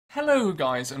Hello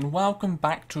guys and welcome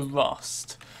back to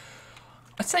Rust.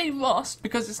 I say Rust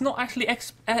because it's not actually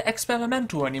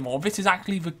experimental anymore. This is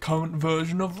actually the current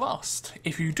version of Rust.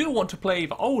 If you do want to play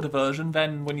the older version,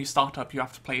 then when you start up you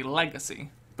have to play Legacy.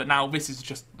 But now this is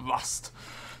just Rust.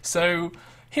 So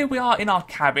here we are in our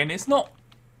cabin. It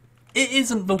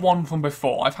isn't the one from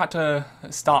before. I've had to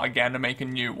start again and make a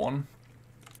new one.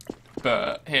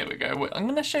 But here we go. I'm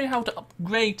going to show you how to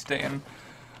upgrade today. And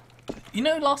you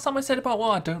know, last time I said about,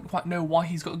 well, I don't quite know why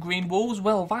he's got green walls.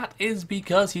 Well, that is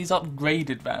because he's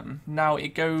upgraded them. Now it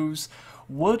goes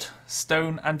wood,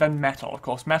 stone, and then metal. Of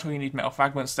course, metal you need metal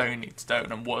fragments, stone you need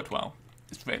stone, and wood, well,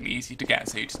 it's really easy to get,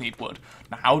 so you just need wood.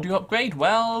 Now, how do you upgrade?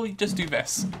 Well, you just do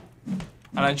this.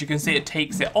 And as you can see, it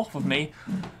takes it off of me,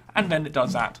 and then it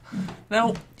does that.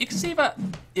 Now, you can see that,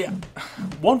 yeah,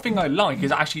 one thing I like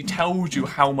is it actually tells you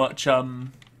how much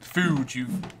food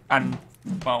and,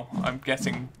 well, I'm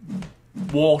guessing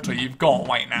water you've got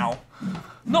right now.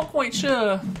 Not quite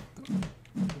sure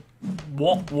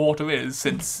what water is,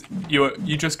 since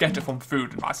you just get it from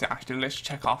food. And that's it. Actually, let's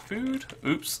check our food.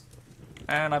 Oops.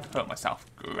 And I've hurt myself.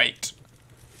 Great.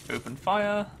 Open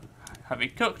fire. Have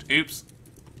it cooked? Oops.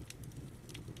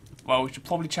 Well, we should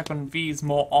probably check on these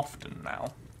more often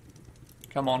now.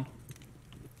 Come on.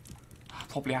 I'll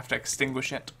probably have to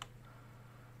extinguish it.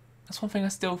 That's one thing I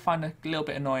still find a little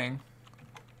bit annoying.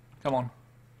 Come on.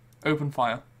 Open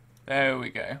fire. There we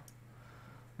go.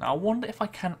 Now I wonder if I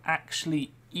can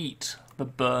actually eat the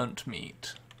burnt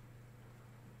meat.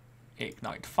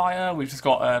 Ignite fire. We've just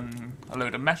got a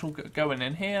load of metal going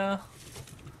in here.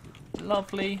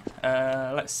 Lovely.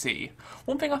 Let's see.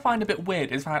 One thing I find a bit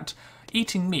weird is that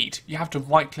eating meat, you have to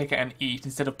right click it and eat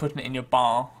instead of putting it in your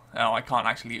bar. Oh, I can't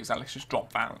actually use that. Let's just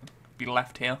drop that. Be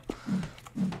left here.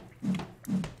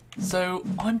 So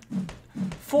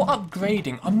for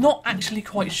upgrading, I'm not actually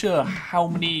quite sure how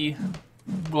many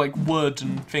like wood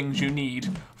and things you need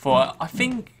for. I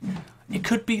think it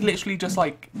could be literally just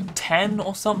like 10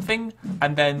 or something,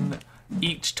 and then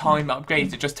each time it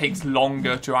upgrades, it just takes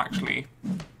longer to actually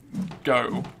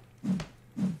go.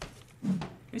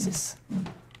 Is this?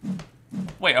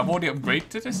 Wait, I've already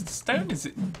upgraded this to stone.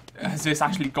 Has this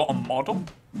actually got a model?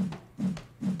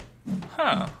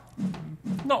 Huh.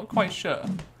 Not quite sure.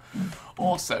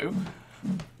 Also,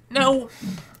 no.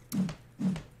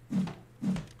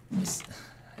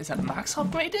 Is that max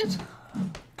upgraded?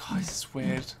 God, this is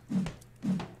weird.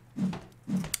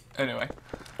 Anyway,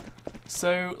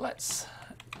 so let's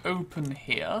open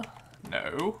here.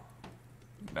 No,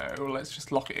 let's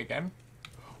just lock it again.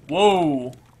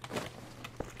 Whoa!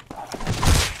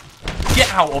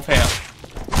 Get out of here!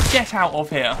 Get out of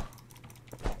here!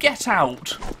 Get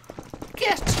out!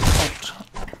 Get out!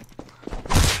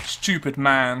 Stupid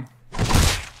man.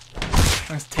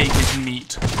 Let's take his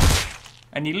meat.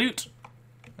 Any loot?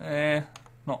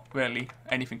 Not really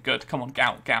anything good. Come on, get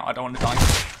out, get out. I don't want to die.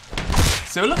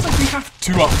 So it looks like we have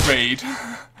to upgrade.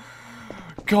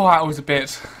 God, that was a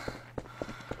bit.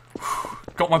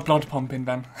 Got my blood pumping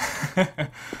then.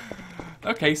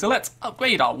 Okay, so let's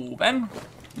upgrade our wall then.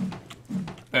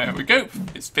 There we go.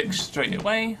 It's fixed straight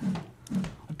away.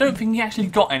 I don't think he actually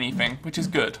got anything, which is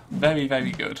good. Very,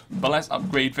 very good. But let's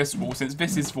upgrade this wall, since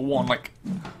this is the one, like,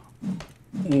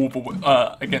 all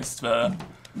the, against the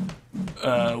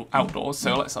outdoors.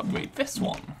 So let's upgrade this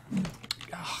one.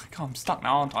 Oh, God, I'm stuck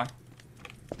now, aren't I?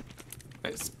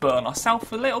 Let's burn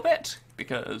ourselves a little bit,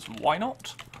 because why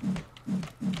not?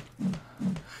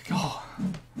 God.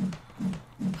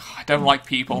 I don't like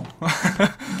people.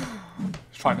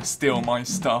 Trying to steal my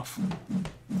stuff.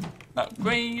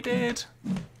 Upgraded.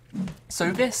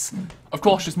 So this, of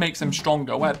course, just makes them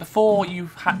stronger, where before you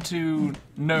had to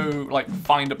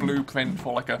find a blueprint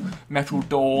for like a metal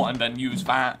door and then use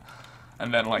that,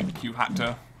 and then like you had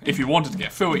to, if you wanted to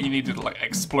get through it, you needed like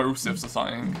explosives or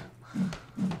something.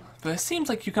 But it seems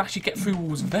like you can actually get through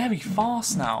walls very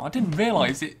fast now. I didn't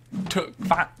realise it took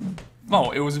that,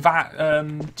 well, it was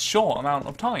that short amount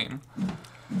of time.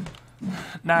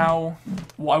 Now,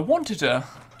 what I wanted to,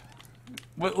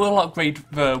 we'll upgrade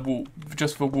the wall,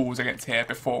 just the walls against here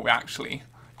before we actually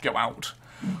go out.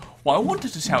 What I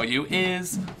wanted to tell you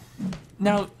is,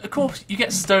 now, of course, you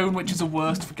get stone, which is the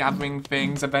worst for gathering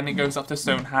things, and then it goes up to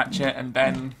stone hatchet, and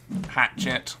then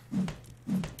hatchet.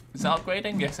 Is that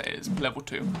upgrading? Yes, it is. Level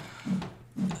 2.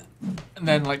 And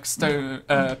then, like, stone,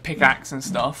 pickaxe and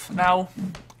stuff. Now,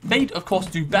 they, of course,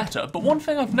 do better, but one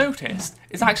thing I've noticed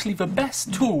is actually the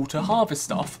best tool to harvest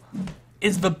stuff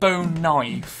is the bone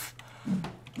knife.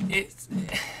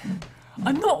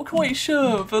 I'm not quite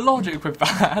sure of the logic with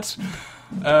that.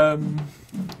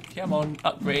 Come on,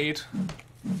 upgrade.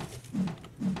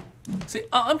 See,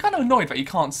 I'm kind of annoyed that you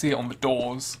can't see it on the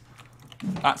doors.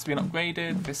 That's been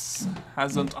upgraded. This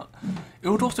hasn't. It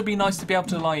would also be nice to be able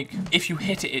to, like, if you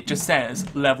hit it, it just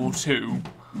says level 2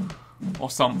 or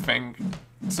something,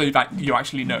 so that you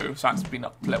actually know. So that's been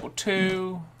up to level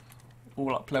 2.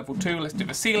 All up to level 2. Let's do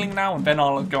the ceiling now, and then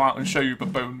I'll go out and show you the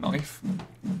bone knife.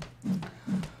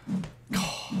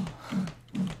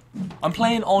 I'm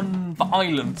playing on the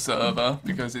island server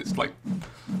because it's like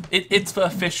it's the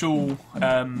official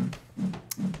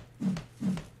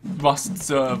Rust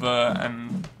server,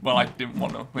 and well, I didn't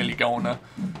want to really go on a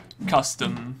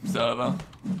custom server,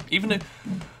 even though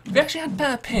we actually had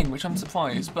better ping, which I'm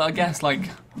surprised. But I guess like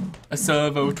a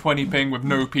server with 20 ping with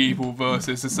no people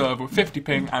versus a server with 50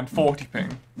 ping and 40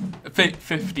 ping,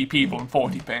 50 people and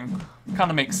 40 ping,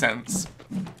 kind of makes sense.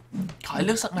 God, it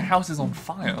looks like my house is on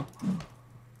fire.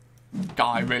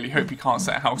 God, I really hope you can't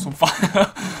set a house on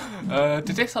fire.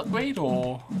 Did this upgrade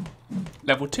or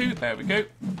level 2? There we go.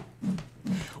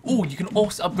 Oh, you can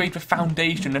also upgrade the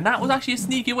foundation, and that was actually a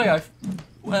sneaky way I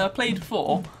played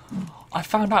before. I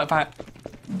found out that,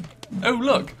 oh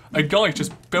look, a guy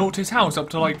just built his house up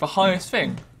to like the highest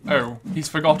thing. Oh, he's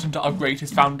forgotten to upgrade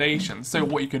his foundation. So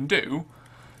what you can do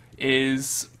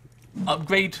is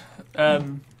upgrade,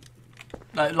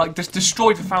 like just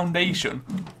destroy the foundation,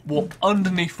 walk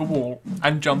underneath the wall,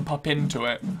 and jump up into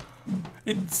it.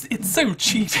 It's so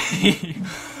cheaty,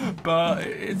 but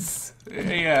it's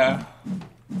yeah.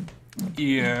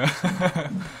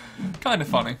 Kind of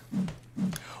funny.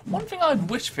 One thing I'd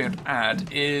wish they'd add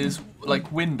is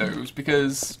like windows,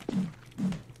 because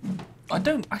I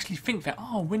don't actually think there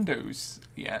are windows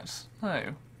yet.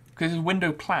 No, because it's a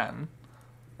window plan,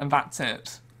 and that's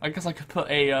it. I guess I could put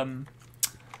a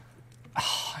I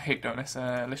hate doing this.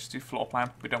 Let's just do floor plan.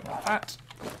 We don't want that.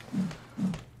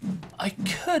 I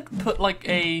could put like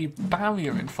a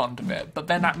barrier in front of it, but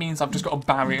then that means I've just got a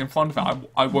barrier in front of it.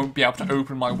 I won't be able to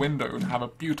open my window to have a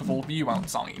beautiful view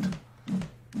outside.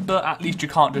 But at least you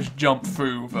can't just jump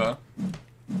through the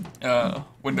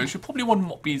windows. You probably wonder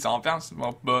what these are. That's,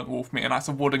 well, burnt wolf meat, and that's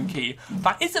a wooden key.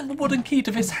 That isn't the wooden key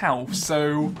to this house,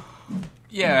 so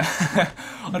yeah.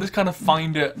 I just kind of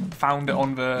found it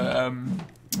on the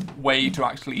way to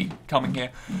actually coming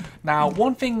here. Now,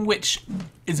 one thing which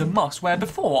is a must, where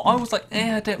before I was like,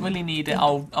 I don't really need it.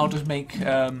 I'll just make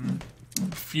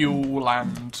fuel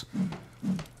and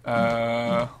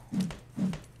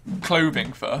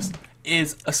clothing first.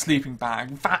 Is a sleeping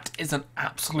bag. That is an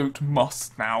absolute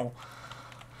must now.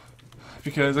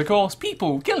 Because, of course,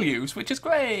 people kill you, which is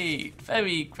great.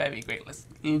 Very, very great. Let's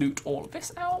loot all of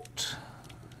this out.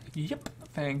 Yep,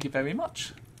 thank you very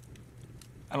much.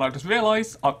 And I just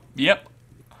realised, yep,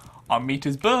 our meat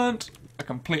is burnt. I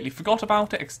completely forgot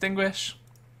about it. Extinguish.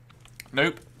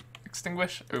 Nope.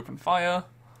 Extinguish. Open fire.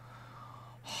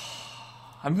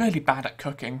 I'm really bad at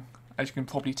cooking, as you can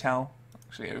probably tell.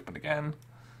 Actually, open again.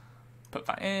 Put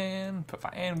that in, put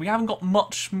that in. We haven't got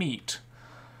much meat,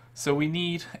 so we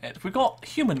need it. We've got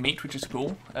human meat, which is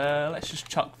cool. Let's just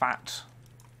chuck that.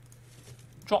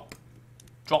 Drop.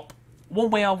 Drop. One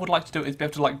way I would like to do it is be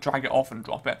able to like drag it off and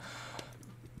drop it.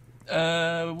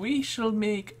 We shall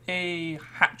make a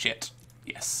hatchet.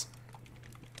 Yes.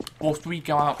 Whilst we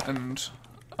go out and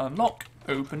unlock,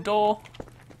 open door.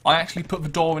 I actually put the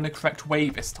door in the correct way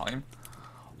this time.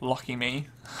 Lucky me.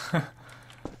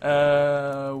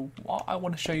 What I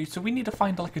want to show you, so we need to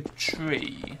find like a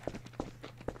tree.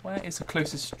 Where is the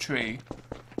closest tree?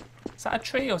 Is that a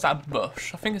tree or is that a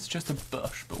bush? I think it's just a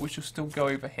bush, but we should still go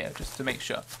over here just to make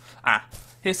sure. Ah,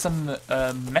 here's some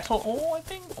metal ore, I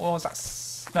think, or is that...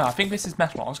 No, I think this is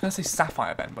metal. I was going to say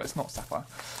sapphire then, but it's not sapphire.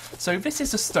 So this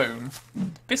is a stone.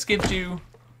 This gives you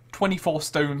 24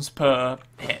 stones per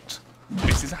hit.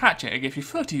 This is a hatchet. It gives you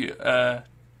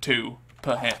 32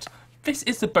 per hit. This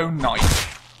is the bone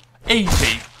knife. 80.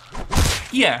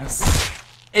 Yes.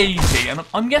 80. And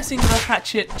I'm guessing the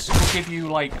hatchet will give you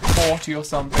like 40 or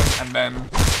something, and then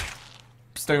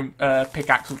stone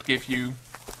pickaxe will give you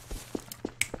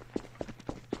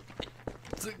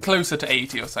closer to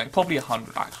 80 or something. Probably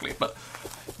 100 actually. But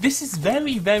this is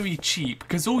very, very cheap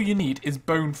because all you need is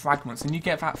bone fragments, and you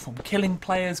get that from killing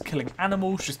players, killing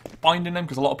animals, just binding them,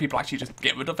 because a lot of people actually just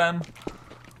get rid of them,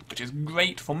 which is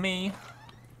great for me.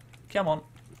 Come on.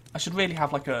 I should really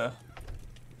have like a...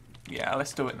 Yeah,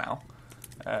 let's do it now.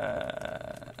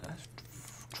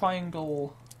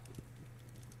 Triangle.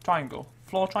 Triangle.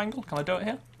 Floor triangle? Can I do it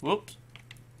here? Whoops.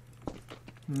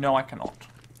 No, I cannot.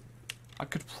 I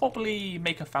could probably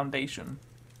make a foundation.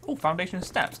 Oh, foundation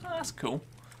steps. Oh, that's cool.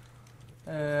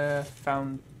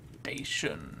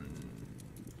 Foundation...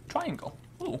 Triangle.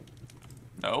 Ooh.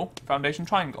 No, foundation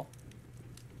triangle.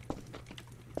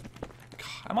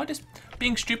 Am I just...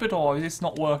 being stupid or is this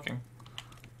not working?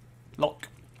 Lock.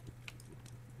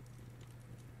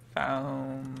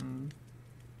 Found...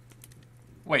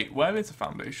 Wait, where is the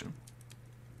foundation?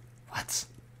 What?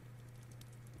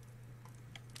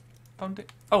 Found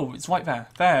it? Oh, it's right there.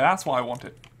 There, that's what I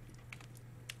wanted.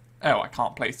 Oh, I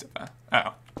can't place it there.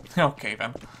 Oh. Okay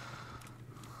then.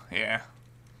 Yeah.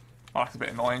 Oh, that's a bit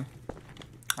annoying.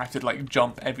 I have to like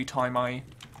jump every time I...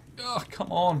 Oh,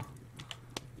 come on.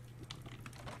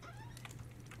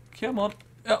 Come on.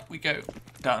 Up we go.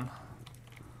 Done.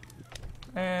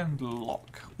 And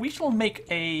lock. We shall make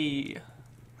a...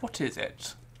 What is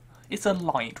it? It's a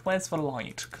light. Where's the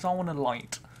light? Because I want a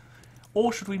light.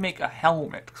 Or should we make a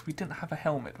helmet? Because we didn't have a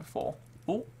helmet before.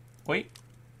 Oh, wait.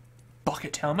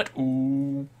 Bucket helmet.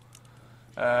 Ooh.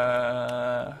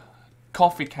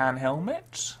 Coffee can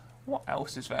helmet. What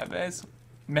else is there? There's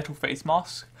metal face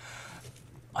mask.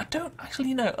 I don't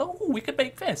actually know. Oh, we could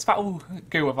make this. That will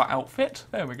go with our outfit.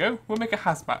 There we go. We'll make a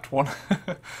hazmat one.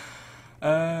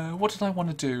 What did I want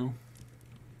to do?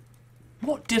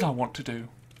 What did I want to do?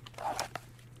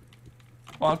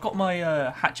 Well, I've got my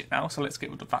hatchet now, so let's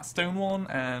get rid of that stone one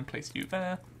and place you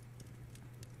there.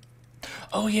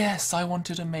 Oh yes, I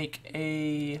wanted to make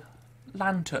a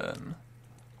lantern.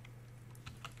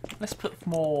 Let's put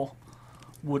more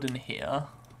wood in here.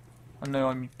 I know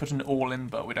I'm putting it all in,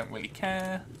 but we don't really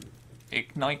care.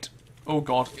 Ignite. Oh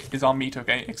god, is our meat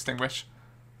okay? Extinguish.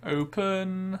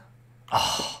 Open.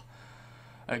 Ah,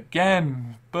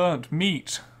 again, burnt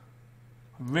meat.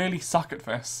 I really suck at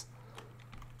this.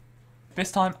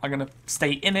 This time I'm going to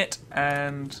stay in it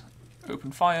and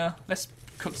open fire. Let's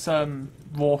cook some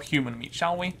raw human meat,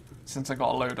 shall we? Since I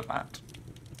got a load of that.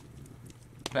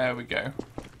 There we go.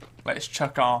 Let's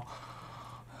chuck our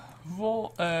raw,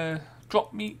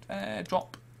 drop meat there,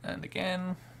 drop, and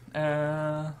again.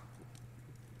 Hazmat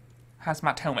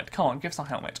helmet. Come on, give us a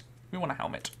helmet. We want a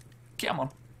helmet. Come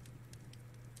on.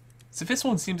 So this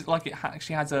one seems like it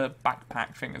actually has a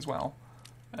backpack thing as well.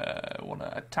 Want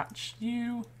to attach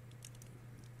you.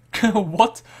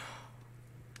 What?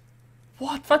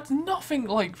 What? That's nothing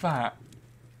like that.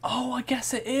 Oh, I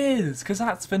guess it is, because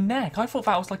that's the neck. I thought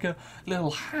that was like a little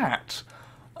hat.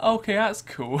 Okay, that's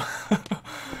cool.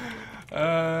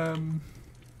 Open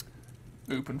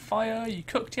fire. You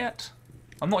cooked yet?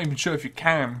 I'm not even sure if you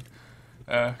can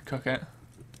cook it.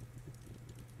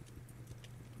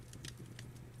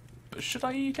 But should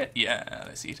I eat it? Yeah,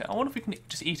 let's eat it. I wonder if we can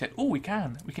just eat it. Oh, we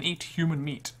can. We can eat human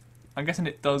meat. I'm guessing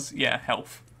it does, yeah,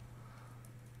 health.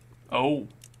 Oh.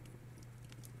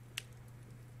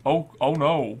 Oh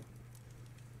no.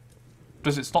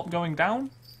 Does it stop going down?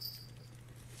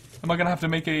 Am I going to have to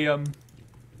make a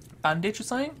bandage or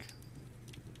something?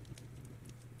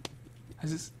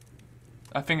 Has this...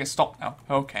 I think it's stopped now.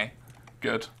 Okay,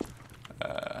 good.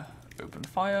 Open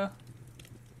fire.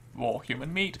 Raw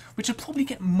human meat. We should probably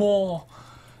get more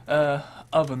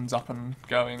ovens up and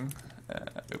going.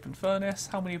 Open furnace.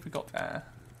 How many have we got there?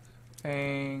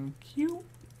 Thank you.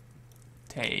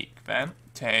 Take them.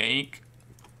 Take.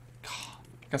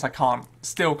 Guess I can't.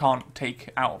 Still can't take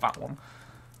out of that one.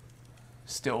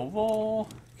 Still raw.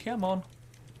 Come on.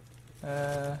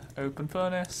 Open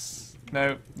furnace.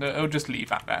 No, I'll just leave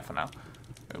that there for now.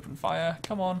 Open fire.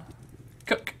 Come on.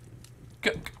 Cook.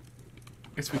 Cook.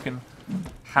 Guess we can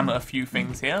hammer a few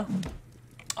things here.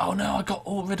 Oh no, I got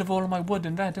rid of all of my wood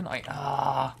in there, didn't I?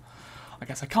 Ah. I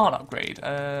guess I can't upgrade.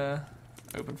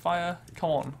 Open fire. Come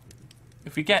on.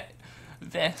 If we get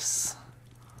this,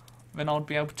 then I'll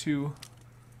be able to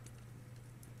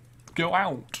go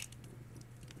out.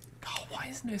 God, why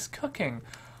isn't this cooking?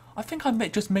 I think I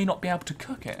just may not be able to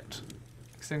cook it.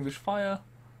 Extinguish fire.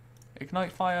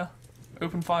 Ignite fire.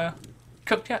 Open fire.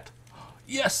 Cooked yet?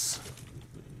 Yes!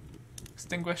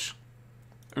 Extinguish.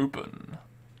 Open.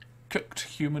 Cooked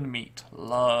human meat.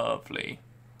 Lovely.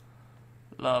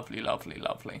 Lovely, lovely,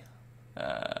 lovely.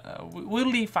 We'll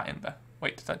leave that in there.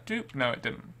 Wait, did that do? No, it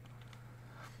didn't.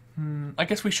 I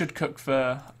guess we should cook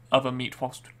the other meat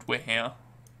whilst we're here.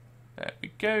 There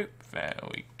we go. There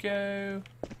we go.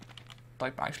 Did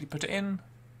I actually put it in?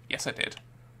 Yes, I did.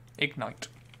 Ignite.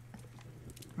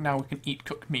 Now we can eat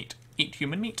cooked meat. Eat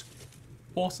human meat.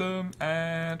 Awesome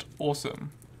and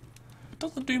awesome. It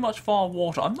doesn't do much for our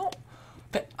water.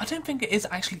 I don't think it is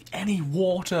actually any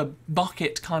water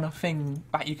bucket kind of thing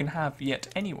that you can have yet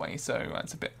anyway, so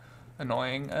that's a bit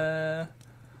annoying.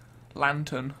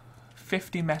 Lantern.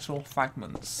 50 metal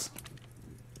fragments.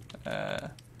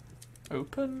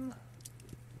 Open.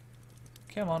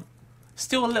 Come on.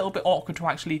 Still a little bit awkward to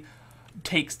actually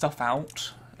take stuff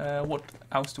out. What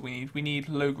else do we need? We need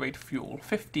low-grade fuel.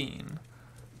 15.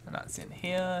 And that's in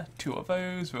here. 2 of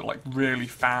those. We're like really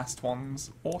fast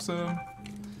ones. Awesome.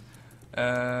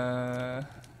 Lantern.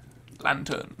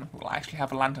 We'll actually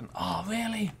have a lantern. Oh,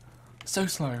 really? So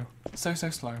slow. So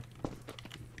slow.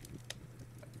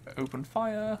 Open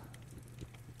fire.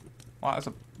 Well, that's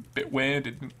a bit weird.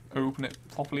 Didn't open it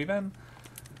properly then.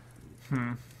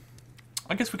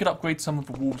 I guess we could upgrade some of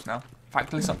the walls now. In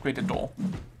fact, let's upgrade the door.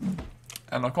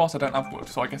 And of course I don't have wood,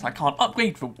 so I guess I can't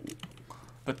upgrade the wall.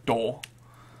 The door.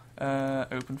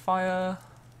 Open fire.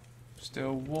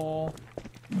 Still war.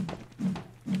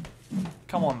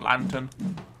 Come on, lantern.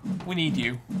 We need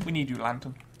you. We need you,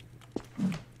 lantern.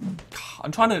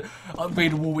 I'm trying to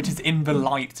upgrade a wall which is in the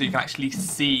light so you can actually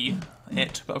see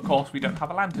it. But of course we don't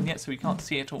have a lantern yet, so we can't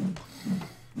see it all.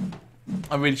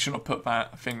 I really shouldn't have put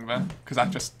that thing there, because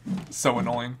that's just so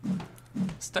annoying.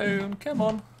 Stone, come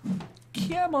on.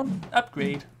 Come on,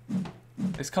 upgrade.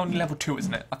 It's currently level 2,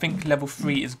 isn't it? I think level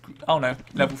 3 is... Oh no,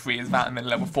 level 3 is that, and then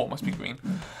level 4 must be green.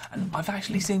 And I've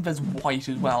actually seen there's white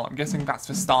as well. I'm guessing that's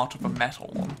the start of the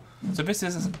metal one. So this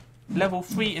is... Level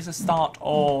 3 is a start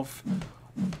of...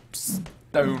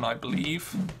 stone, I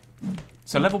believe.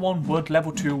 So level 1, wood.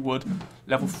 Level 2, wood.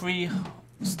 Level 3,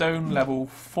 stone. Level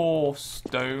 4,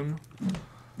 stone.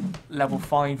 Level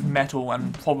 5, metal.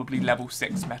 And probably level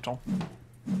 6, metal.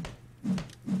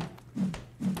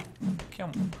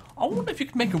 I wonder if you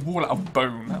could make a wall out of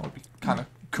bone. That would be kind of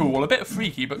cool. A bit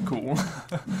freaky, but cool.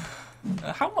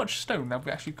 How much stone have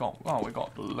we actually got? Oh, we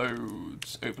got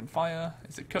loads. Open fire.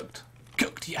 Is it cooked?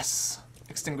 Cooked, yes.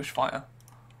 Extinguish fire.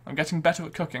 I'm getting better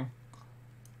at cooking.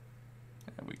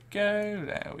 There we go.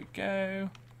 There we go.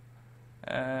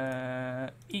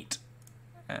 Eat.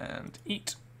 And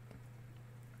eat.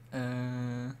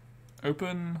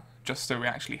 Open. Just so we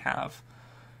actually have...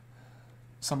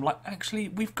 some light. Actually,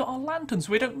 we've got our lanterns,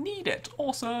 so we don't need it.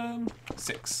 Awesome.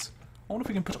 6. I wonder if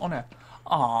we can put it on air.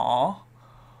 Ah.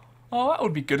 Oh, that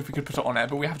would be good if we could put it on air,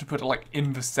 but we have to put it like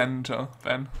in the center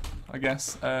then, I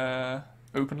guess.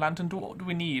 Open lantern. What do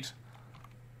we need?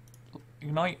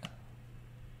 Ignite.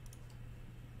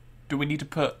 Do we need to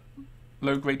put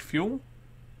low-grade fuel?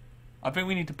 I think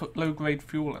we need to put low-grade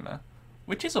fuel in there,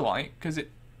 which is alright because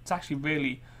it's actually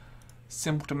really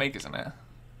simple to make, isn't it?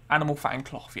 Animal fat and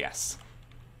cloth, yes.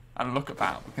 And look at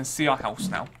that, we can see our house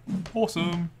now.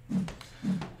 Awesome.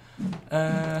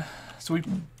 So we...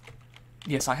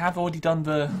 Yes, I have already done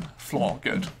the floor,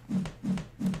 good.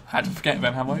 I had to forget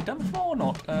then, have I done the floor or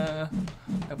not?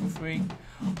 Level 3.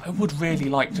 I would really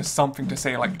like just something to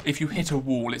say, like, if you hit a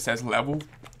wall, it says level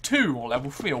 2 or level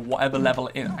 3 or whatever level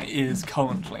it is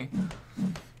currently.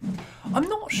 I'm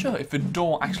not sure if the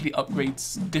door actually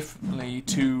upgrades differently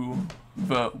to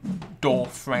the door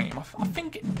frame. I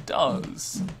think it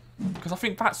does. Because I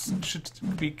think that should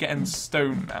be getting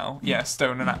stone now. Yeah,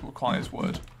 stone, and that requires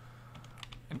wood.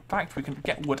 In fact, we can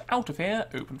get wood out of here,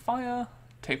 open fire,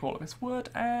 take all of this wood,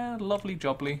 and lovely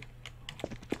jubbly.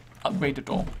 Upgrade the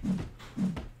door.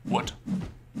 Wood.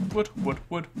 Wood, wood,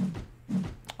 wood.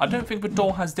 I don't think the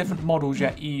door has different models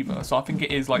yet either, so I think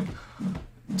it is like...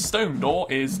 Stone door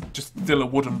is just still a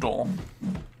wooden door.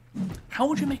 How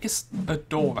would you make a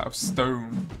door out of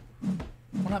stone?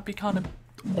 Well, that'd be kind of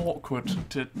awkward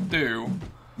to do,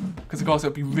 because of course it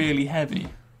would be really heavy.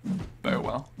 But oh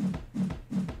well.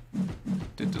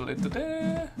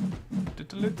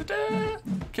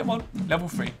 Come on, level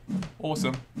 3.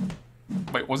 Awesome.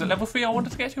 Wait, was it level 3 I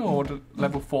wanted to get to, or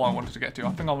level 4 I wanted to get to?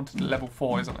 I think I wanted to level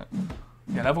 4, isn't it?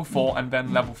 Yeah, level 4 and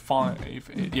then level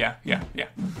 5. Yeah.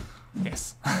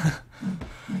 Yes.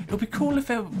 It would be cool if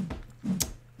there...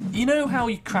 You know how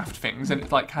you craft things and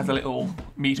it like has a little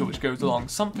meter which goes along?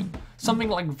 Something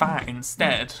like that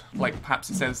instead. Like perhaps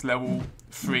it says level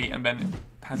 3 and then it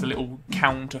has a little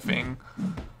counter thing.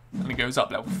 And it goes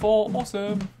up level 4.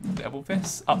 Awesome. Level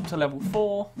this up to level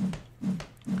 4.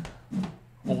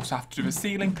 Also have to do the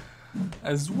ceiling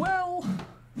as well.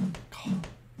 God.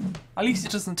 At least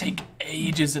it doesn't take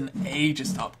ages and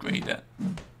ages to upgrade it.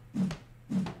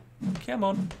 Come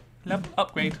on. Level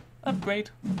upgrade. Upgrade.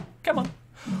 Come on.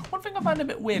 One thing I find a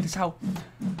bit weird is how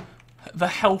the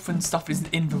health and stuff is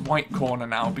in the right corner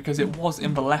now, because it was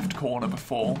in the left corner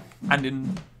before, and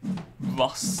in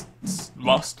Rust,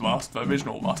 the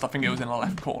original Rust, I think it was in the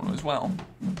left corner as well.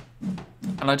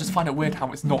 And I just find it weird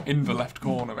how it's not in the left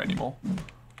corner anymore.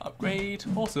 Upgrade.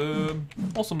 Awesome.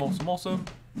 Awesome, awesome, awesome.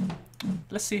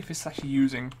 Let's see if it's actually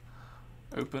using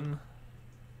open.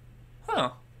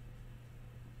 Huh.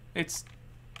 It's...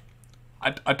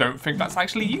 I don't think that's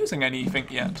actually using anything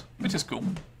yet, which is cool.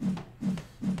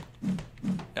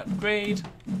 Upgrade.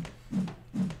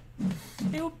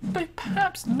 It would be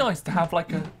perhaps nice to have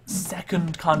like a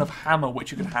second kind of hammer which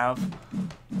you could have.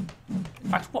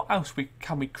 fact, what else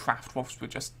can we craft whilst we're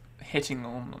just hitting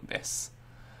on this?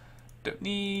 Don't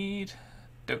need.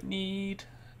 In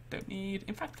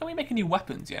fact, can we make any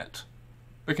weapons yet?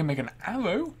 We can make an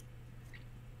arrow.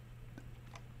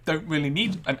 Don't really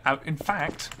need an arrow. In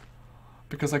fact,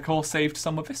 because I saved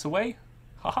some of this away.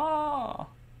 Haha!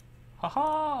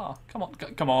 Haha!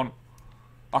 Come on.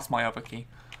 That's my other key.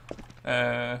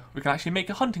 We can actually make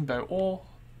a hunting bow, or...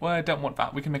 Well, I don't want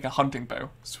that. We can make a hunting bow.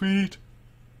 Sweet!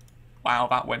 Wow,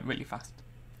 that went really fast.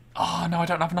 Oh, no, I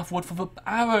don't have enough wood for the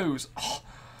arrows! Oh.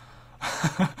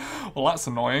 Well, that's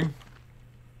annoying.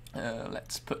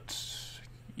 Let's put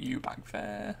you back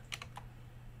there.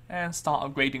 And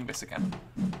start upgrading this again.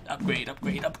 Upgrade!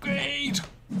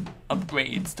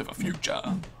 Upgrades to the future.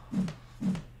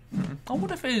 I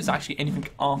wonder if there is actually anything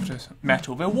after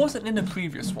metal. There wasn't in the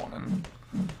previous one, and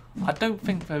I don't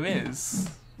think there is.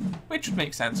 Which would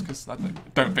make sense, because I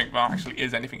don't think there actually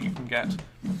is anything you can get.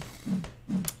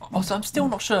 Also, I'm still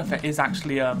not sure if there is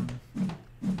actually, Ooh,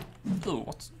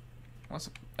 what's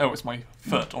oh, it's my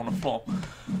foot on the floor.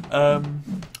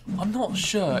 I'm not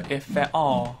sure if there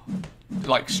are,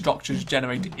 like, structures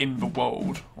generated in the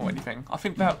world or anything. I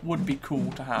think that would be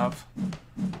cool to have.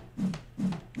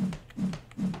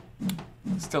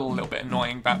 Still a little bit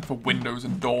annoying that for windows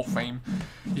and door frame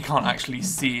you can't actually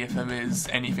see if there is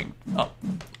anything up,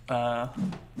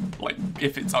 like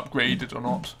if it's upgraded or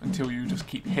not, until you just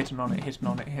keep hitting on it.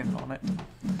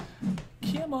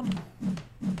 Come on.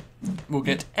 We'll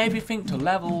get everything to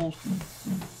level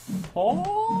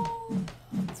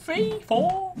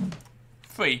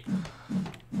 3,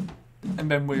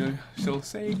 and then we shall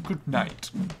say good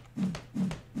night.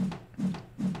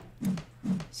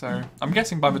 So, I'm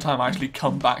guessing by the time I actually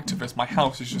come back to this, my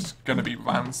house is just going to be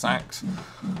ransacked,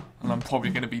 and I'm probably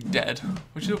going to be dead,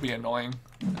 which will be annoying.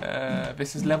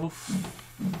 This is level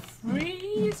 3,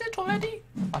 is it already?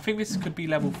 I think this could be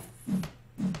level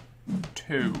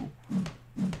 2.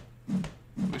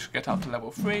 We should get up to level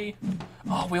 3.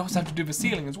 Oh, we also have to do the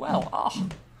ceiling as well. Oh.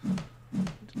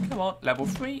 Come on, level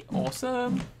 3,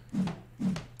 awesome.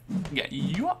 Get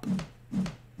you up.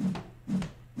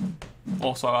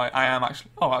 Also, I am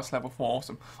actually... Oh, that's level 4,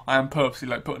 awesome. I am purposely,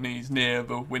 like, putting these near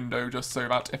the window just so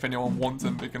that if anyone wants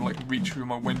them, they can, like, reach through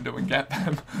my window and get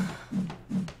them.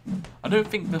 I don't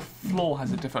think the floor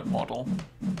has a different model.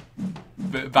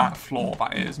 That floor,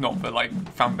 that is, not the, like,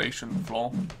 foundation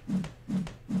floor.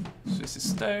 So this is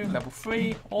stone, level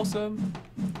 3, awesome.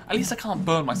 At least I can't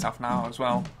burn myself now as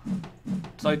well.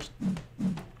 Did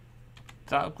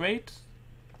that upgrade?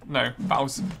 No, that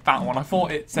was that one. I thought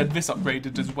it said this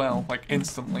upgraded as well, like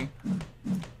instantly.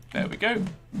 There we go.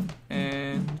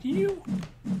 And you.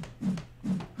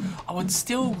 I would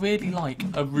still really like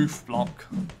a roof block.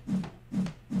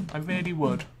 I really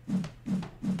would.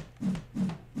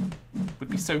 Would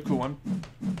be so cool. And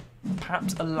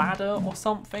perhaps a ladder or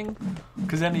something,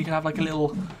 because then you can have like a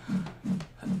little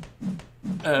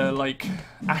like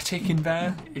attic in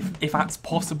there. If that's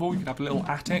possible, you could have a little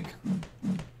attic.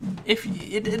 If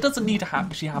it doesn't need to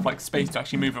actually have like space to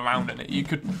actually move around in it, you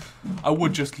could. I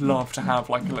would just love to have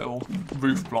like a little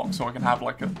roof block, so I can have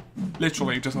like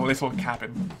literally just a little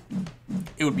cabin.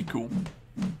 It would be cool.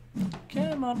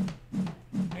 Come on,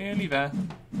 nearly there.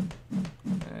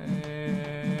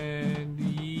 And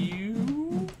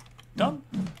you done?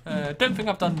 Don't think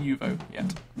I've done you though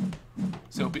yet.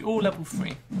 So it'll be all level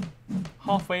 3.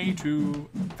 Halfway to...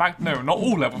 In fact, no, not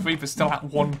all level 3. There's still that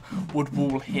one wood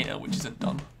wall here, which isn't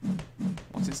done.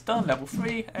 Once it's done, level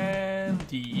 3, and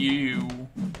you...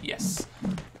 Yes.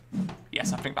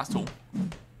 Yes, I think that's all.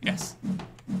 Yes.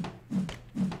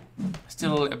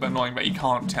 Still a little bit annoying that you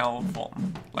can't tell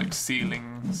from, like,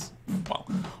 ceilings... Well,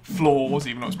 floors,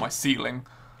 even though it's my ceiling.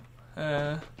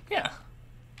 Yeah. Yeah,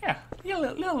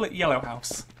 little yellow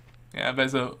house. Yeah,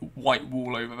 there's a white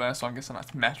wall over there, so I'm guessing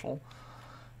that's metal.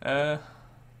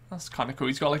 That's kind of cool.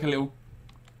 He's got like a little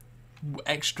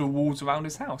extra walls around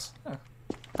his house. Yeah.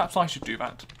 Perhaps I should do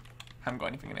that. Haven't got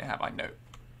anything in it, have I? No.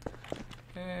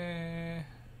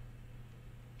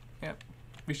 Yep.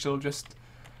 We shall just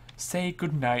say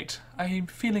good night. I'm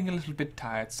feeling a little bit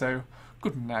tired, so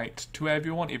good night to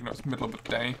everyone, even though it's the middle of the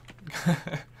day.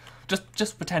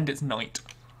 just pretend it's night.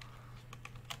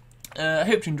 I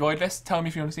hope you enjoyed this. Tell me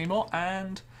if you want to see more,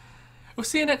 and we'll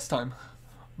see you next time.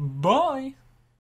 Bye!